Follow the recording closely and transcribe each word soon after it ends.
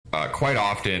quite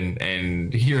often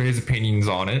and hear his opinions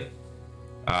on it.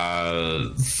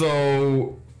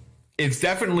 So it's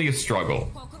definitely a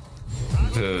struggle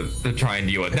to try and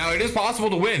deal with. Now, it is possible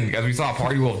to win, as we saw.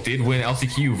 Party Wolf did win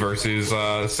LCQ versus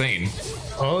Sane.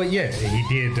 Oh yeah, he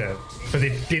did. But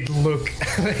it did look,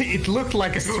 it looked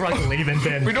like a struggle even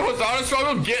then. We know it's not a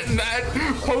struggle, getting that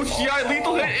post-GI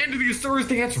lethal hit into the Asura's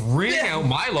dance, ring out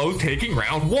Myloes taking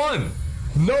round 1.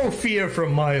 No fear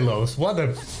from Myloes. What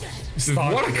a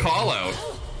start. What a call out.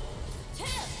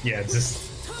 Yeah, just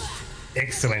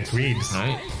excellent reads.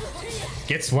 Right.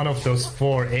 Gets one of those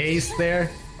 4 A's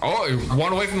there. Oh,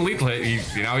 one away from the lethal hit.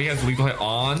 Now he has the lethal hit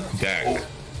on deck.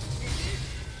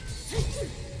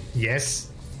 Yes.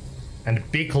 And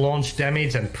big launch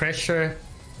damage and pressure.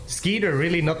 skeiider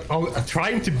really not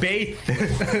trying to bait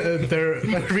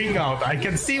the ring out. I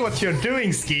can see what you're doing,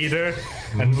 skeiider.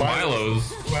 And Myloes.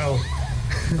 Well,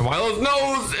 Myloes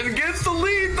knows and gets the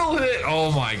lethal hit.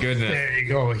 Oh my goodness. There you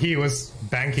go. He was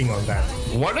banking on that.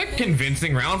 What a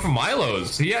convincing round from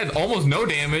Myloes. He had almost no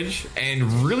damage and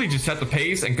really just set the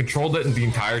pace and controlled it the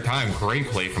entire time. Great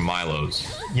play from Myloes.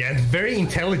 Yeah, very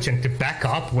intelligent to back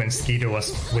up when skeiider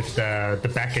was with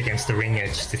the back against the ring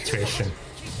edge situation.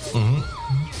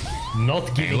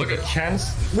 Not giving it a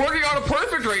chance. Working on a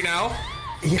perfect right now.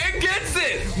 Yeah. And gets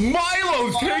it!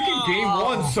 Myloes taking game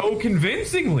 1 so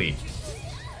convincingly.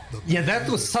 Yeah, that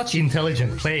was such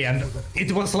intelligent play, and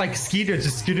it was like skeiider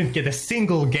just couldn't get a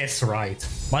single guess right.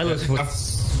 Myloes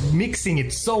was mixing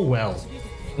it so well.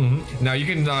 Now you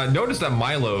can notice that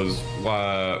Myloes,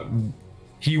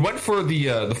 he went for the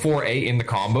 4A in the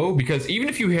combo, because even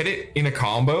if you hit it in a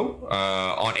combo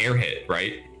on air hit,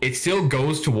 right, it still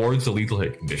goes towards the lethal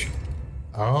hit condition.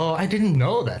 Oh, I didn't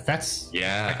know that. That's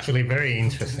actually very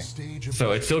interesting.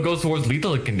 So it still goes towards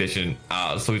lethal hit condition.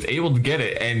 So he's able to get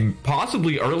it, and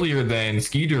possibly earlier than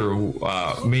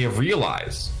skeiider may have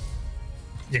realized.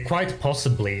 Yeah, quite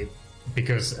possibly,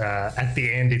 because at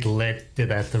the end it led to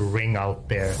that ring out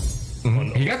there.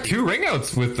 He got 2 ring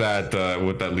outs with that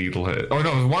lethal hit. Oh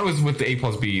no, one was with the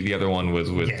A+B, the other one was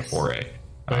with the 4A.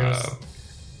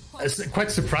 It's quite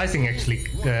surprising, actually.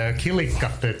 Kilik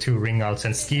got the 2 ring outs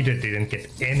and skeiider didn't get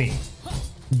any.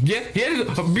 Yeah, he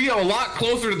had to be a lot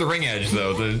closer to the ring edge,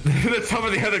 though, than some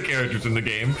of the other characters in the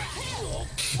game.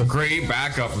 A great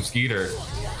backup from skeiider.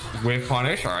 With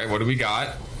punish. All right, what do we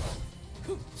got?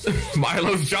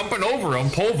 Myloes jumping over him.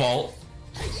 Pole vault.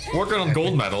 Working on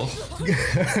gold medal.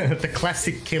 The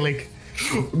classic Kilik.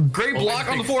 Great block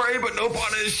on the 4A, but no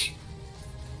punish.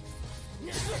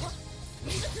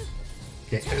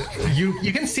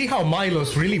 You can see how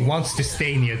Myloes really wants to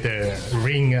stay near the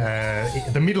ring,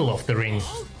 the middle of the ring.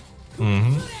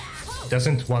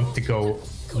 Doesn't want to go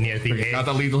near the edge. Got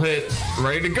the lethal hit,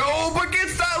 ready to go, but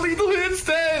gets that lethal hit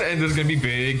instead. And there's gonna be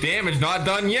big damage. Not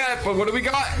done yet, but what do we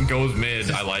got? Goes mid.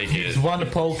 I like it. One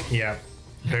poke, yeah.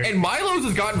 And Myloes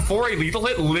has gotten 4A lethal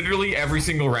hit literally every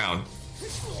single round.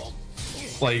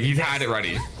 Like he's had it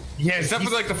ready. Yeah, except for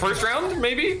like the first round,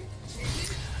 maybe.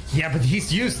 Yeah, but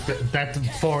he's used that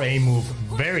 4A move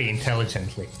very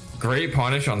intelligently. Great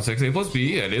punish on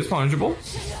 6A+B. It is punishable.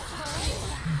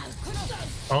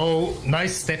 Oh,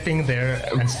 nice stepping there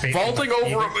and vaulting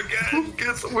over him again.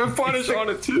 Gets with punish on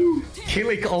it too.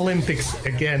 Kilik Olympics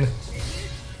again.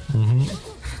 All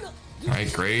right,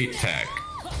 great tech.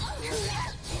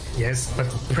 Yes, but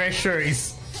pressure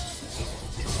is.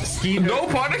 skeiider. No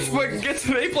punish, but gets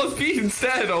an A+B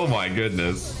instead. Oh my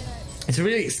goodness. It's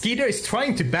really, skeiider is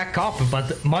trying to back up, but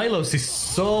Myloes is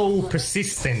so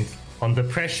persistent on the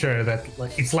pressure that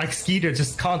it's like skeiider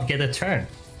just can't get a turn.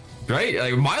 Right,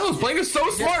 like Myloes playing is so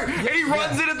smart, and he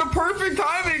runs it at the perfect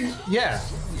timing. Yeah,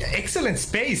 excellent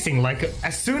spacing. Like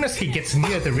as soon as he gets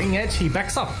near the ring edge, he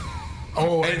backs up.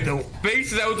 Oh, and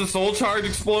bases out with the soul charge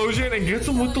explosion and gets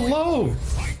him with the low.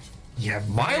 Yeah,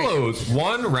 Myloes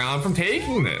 1 round from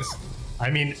taking this.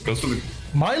 I mean, goes to the.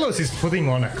 Myloes is putting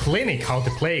on a clinic how to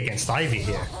play against Ivy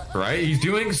here. Right, he's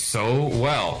doing so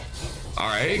well. All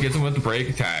right, gets him with the break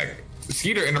attack.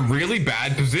 skeiider in a really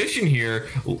bad position here.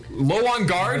 Low on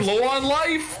guard, low on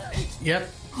life. Yep.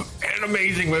 And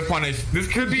amazing whip punish. This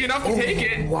could be enough to take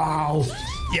it. Wow.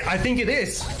 Yeah, I think it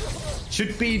is.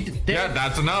 Should be dead. Yeah,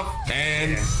 that's enough.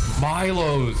 And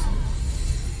Myloes.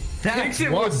 That takes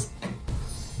it was...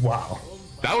 Wow.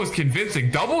 That was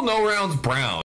convincing. Double no rounds brown.